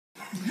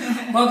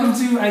Welcome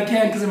to I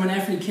Can Because I'm an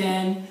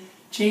AfrICAN,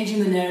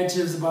 changing the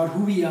narratives about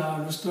who we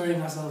are,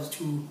 restoring ourselves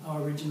to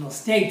our original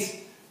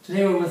state.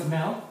 Today we're with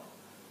Mel.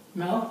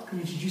 Mel, can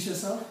you introduce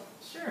yourself?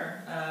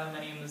 Sure. My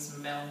name is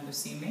Mel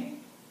Mosime.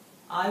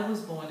 I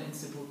was born in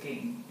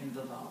Sebokeng in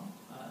the Val.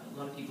 A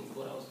lot of people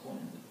thought I was born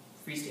in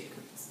the Free State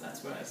because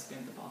that's where I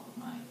spent the bulk of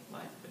my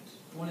life, but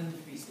born in the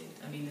Free State.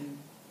 I mean in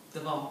the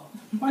Val.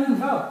 Born in the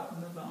Val?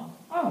 In the Val.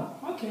 Oh,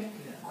 okay.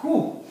 Yeah.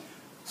 Cool.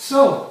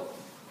 So,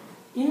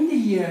 in the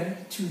year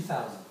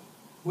 2000,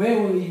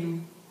 where were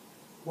you?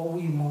 What were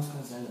you most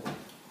concerned about?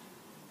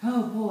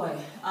 Oh boy.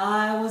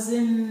 I was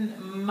in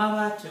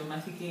Mabato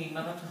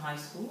High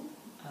School.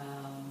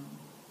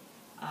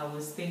 I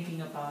was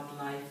thinking about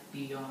life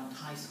beyond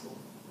high school.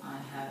 I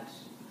had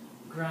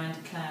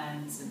grand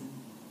plans and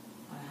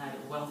I had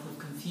a wealth of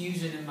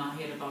confusion in my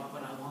head about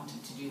what I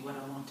wanted to do, what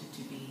I wanted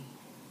to be.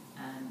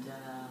 And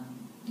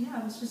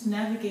I was just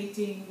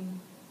navigating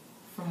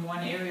from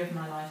one area of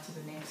my life to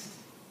the next.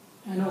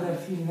 I know that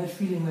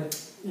feeling like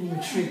in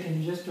your trick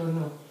and you just don't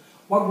know.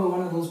 What were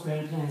one of those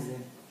grand plans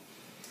then?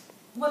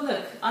 Well,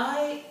 look,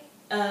 I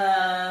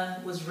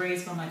was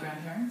raised by my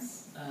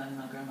grandparents.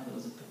 My grandmother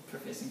was a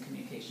professor in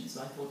communication,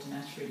 so I thought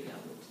naturally I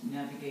would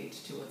navigate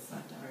towards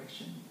that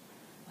direction.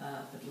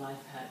 But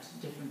life had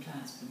different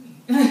plans for me.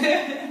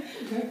 Okay.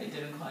 It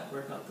didn't quite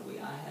work out the way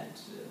I had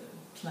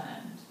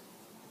planned.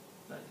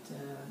 But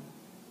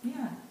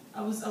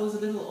I was a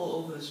little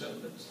all over the show,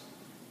 but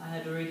I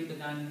had already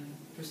begun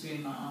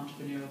pursuing my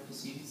entrepreneurial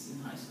pursuits in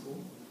high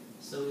school.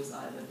 So it was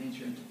either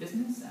venture into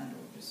business and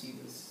or pursue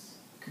this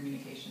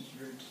communications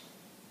route,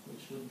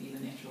 which would be the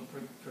natural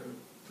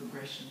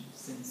progression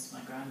since my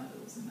grandmother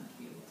was in that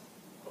field.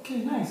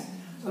 Okay, nice.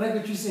 So like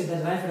what you said,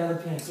 that life had other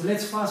plans. So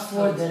let's fast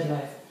forward that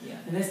life. Yeah.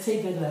 And let's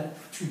take that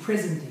life to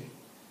present day.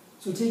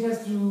 So take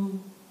us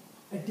through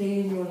a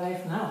day in your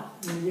life now,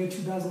 in the year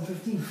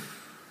 2015.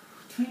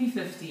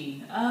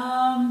 2015.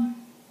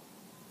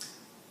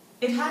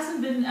 It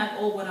hasn't been at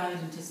all what I had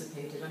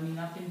anticipated. I mean,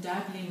 I've been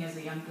dabbling as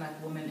a young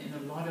black woman in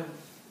a lot of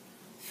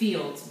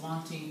fields,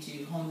 wanting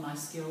to hone my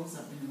skills.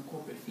 I've been in the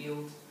corporate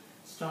field,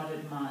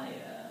 started my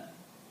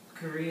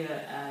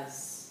career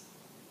as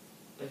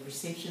a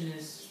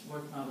receptionist,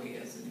 worked my way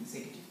as an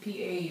executive PA,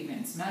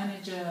 events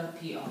manager,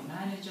 PR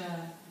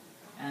manager,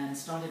 and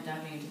started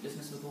dabbling into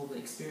business with all the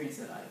experience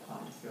that I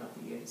acquired throughout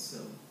the years. So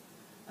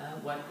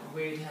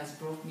where it has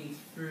brought me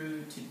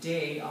through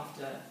today,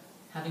 after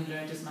having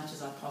learned as much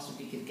as I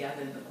possibly could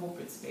gather in the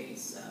corporate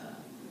space,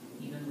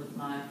 even with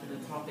my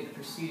philanthropic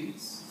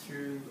pursuits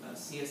through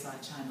CSI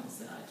channels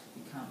that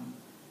I'd become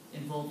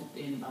involved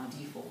in by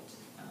default.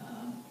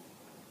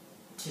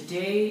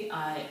 Today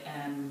I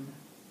am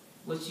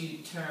what you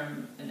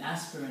term an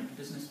aspirant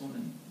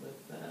businesswoman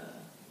with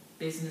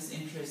business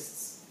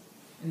interests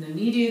in the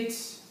immediate,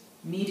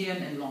 medium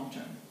and long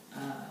term.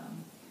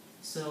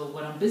 So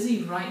what I'm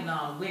busy right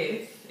now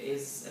with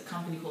is a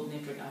company called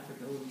Network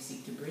Africa, where we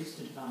seek to bridge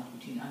the divide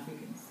between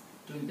Africans,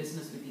 doing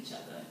business with each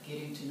other,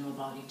 getting to know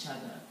about each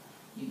other.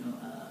 You know,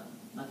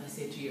 like I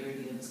said to you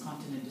earlier, this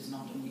continent is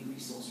not only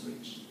resource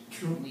rich.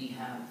 True. We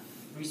have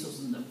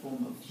resources in the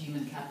form of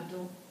human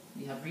capital.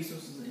 We have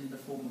resources in the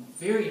form of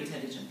very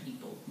intelligent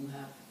people who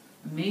have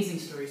amazing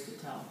stories to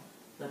tell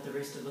that the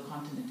rest of the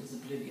continent is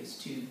oblivious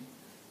to.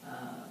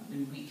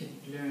 And we can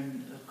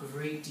learn a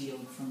great deal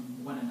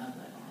from one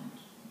another and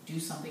do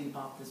something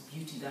about this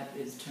beauty that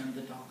is termed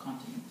the dark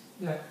continent.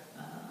 Yeah.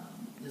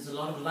 There's a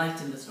lot of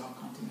light in this dark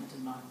continent,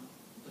 in my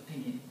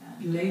opinion.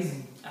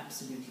 Blazing.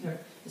 Absolutely. Yeah.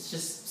 It's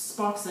just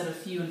sparks that are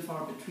few and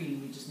far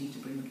between. We just need to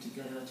bring them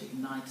together to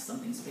ignite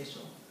something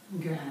special.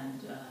 Okay.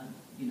 And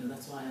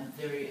that's why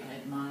I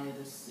admire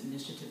this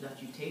initiative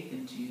that you've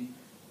taken to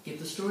get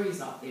the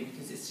stories out there,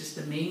 because it's just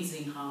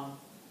amazing how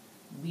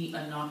we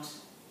are not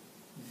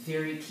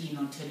very keen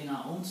on telling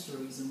our own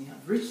stories, and we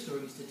have rich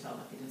stories to tell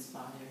that could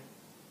inspire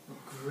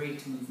a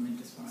great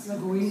movement as far as it's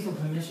like waiting for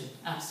permission.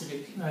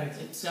 Absolutely. Right.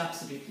 It's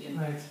absolutely. And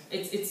right.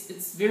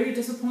 It's very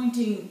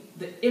disappointing,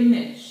 the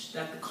image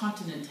that the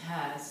continent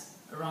has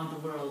around the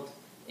world,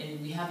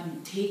 and we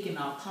haven't taken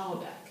our power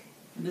back.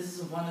 And this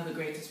is one of the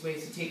greatest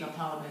ways to take our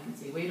power back and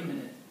say, wait a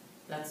minute,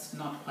 that's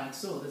not quite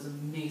so. There's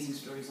amazing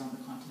stories on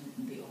the continent,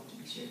 and they ought to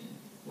be shared in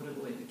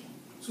whatever way we can.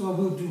 So what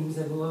we'll do is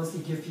that we'll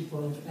obviously give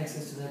people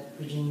access to that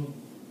bridging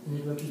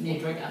network.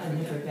 Network Africa.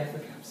 Network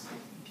Africa.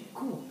 Okay.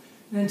 Cool.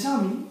 Then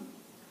tell me,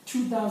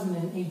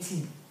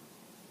 2018,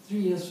 3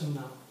 years from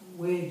now,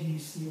 where do you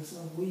see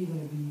yourself? Where are you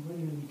going to be? What are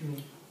you going to be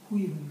doing? Who are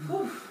you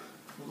going to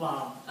be?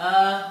 Wow.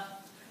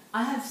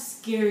 I have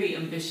scary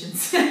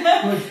ambitions.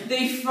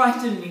 They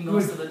frighten me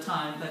most of the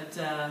time, but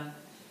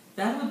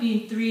that would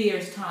be in 3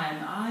 years'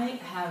 time. I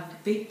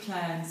have big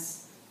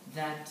plans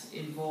that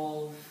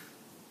involve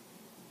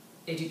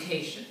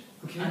education.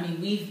 Okay. I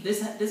mean,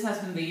 this has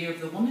been the year of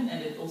the woman,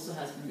 and it also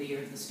has been the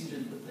year of the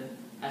student with the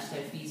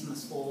hashtag Fees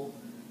Must Fall,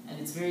 and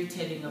it's very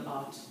telling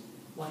about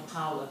what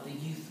power the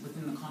youth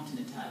within the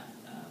continent have.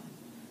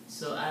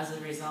 So as a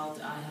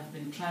result, I have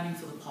been planning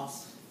for the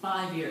past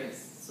 5 years.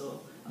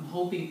 So I'm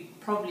hoping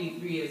probably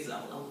 3 years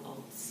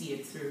I'll see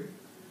it through.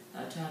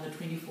 to have a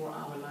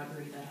 24-hour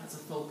library that has a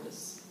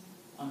focus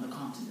on the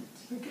continent.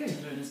 Okay.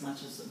 To learn as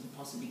much as we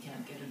possibly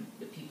can, get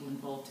the people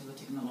involved who are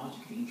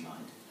technologically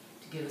inclined,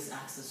 to give us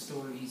access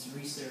stories,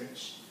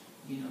 research,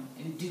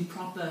 and do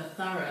proper,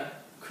 thorough,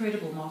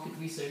 credible market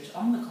research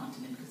on the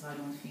continent, because I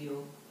don't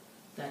feel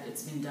that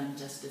it's been done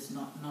justice,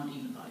 not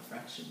even by a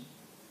fraction.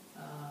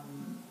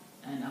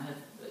 And I have,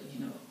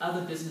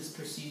 other business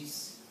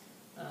pursuits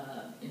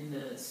in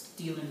the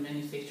steel and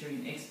manufacturing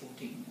and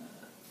exporting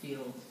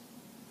field.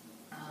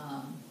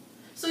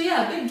 So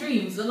yeah, big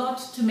dreams, a lot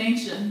to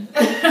mention.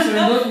 So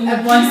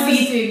at one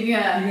seating,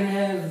 yeah. You're going to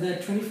have the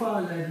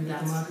 24-hour library with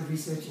the market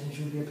research, and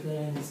you'll be a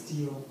player in the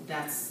steel.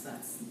 That's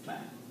the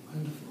plan.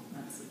 Wonderful.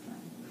 That's the plan.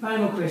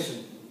 Final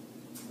question.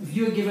 If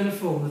you were given a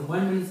phone with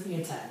 1 minute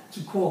airtime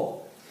to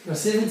call your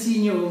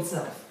 17-year-old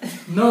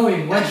self,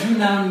 knowing what you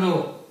now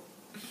know,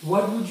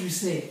 what would you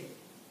say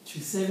to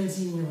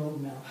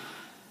 17-year-old Mel?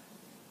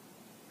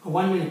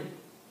 1 minute.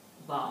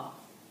 Wow,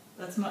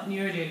 that's not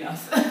nearly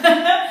enough.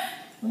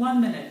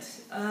 1 minute.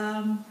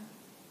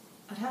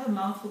 I'd have a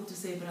mouthful to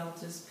say, but I'll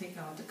just pick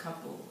out a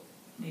couple,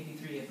 maybe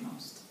 3 at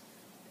most.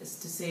 Is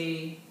to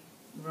say,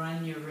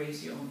 run your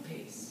race your own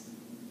pace.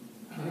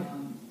 Okay.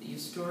 Your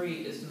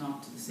story is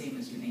not the same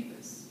as your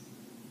neighbor's.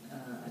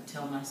 I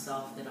tell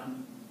myself that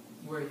I'm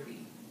worthy.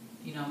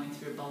 I went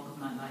through a bulk of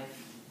my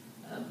life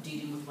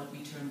dealing with what we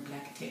term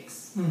black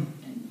ticks,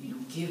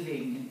 and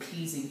giving and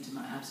pleasing to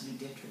my absolute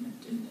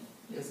detriment. And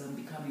as I'm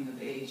becoming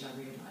of age, I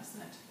realize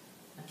that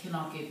I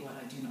cannot give what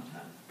I do not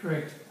have.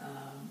 Correct.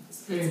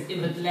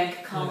 In the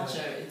black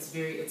culture,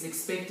 it's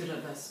expected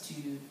of us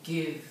to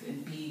give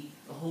and be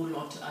a whole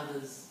lot to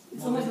others.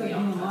 It's almost like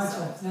human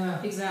rights.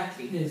 Yeah.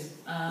 Exactly. Yes.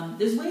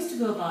 There's ways to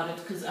go about it,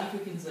 because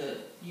Africans are,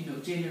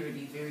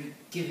 generally very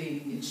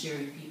giving and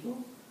sharing people,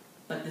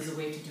 but there's a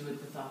way to do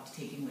it without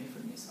taking away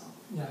from yourself.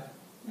 Yeah.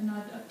 And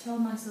I tell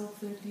myself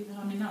thirdly that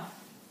I'm enough.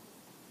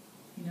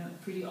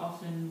 Pretty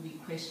often we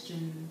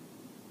question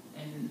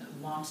and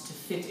want to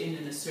fit in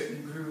a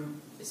certain group,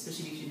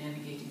 especially if you're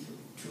navigating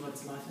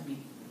towards life.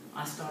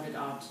 I started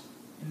out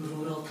in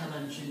rural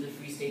Kalanj in the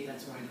Free State,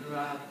 that's where I grew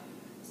up,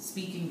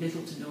 speaking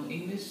little to no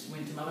English,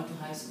 went to Mawatu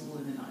High School,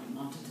 and then I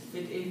wanted to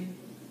fit in.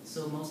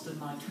 So most of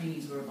my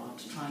 20s were about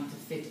trying to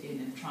fit in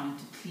and trying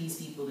to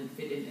please people and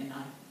fit in, and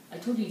I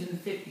totally didn't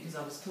fit, because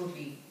I was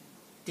totally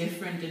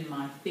different in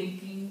my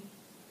thinking,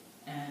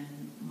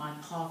 and my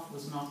path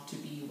was not to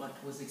be what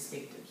was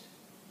expected.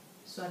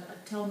 So I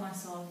tell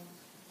myself,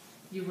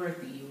 you're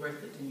worthy, you're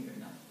worth it, and you're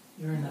enough.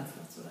 You're enough.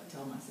 That's what I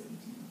tell my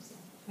 17-year-old self.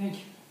 Thank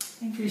you.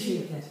 Thank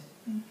Appreciate you. that.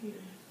 Thank you.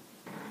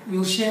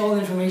 We'll share all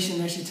the information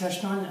that she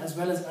touched on, as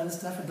well as other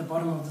stuff at the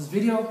bottom of this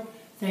video.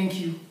 Thank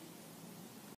you.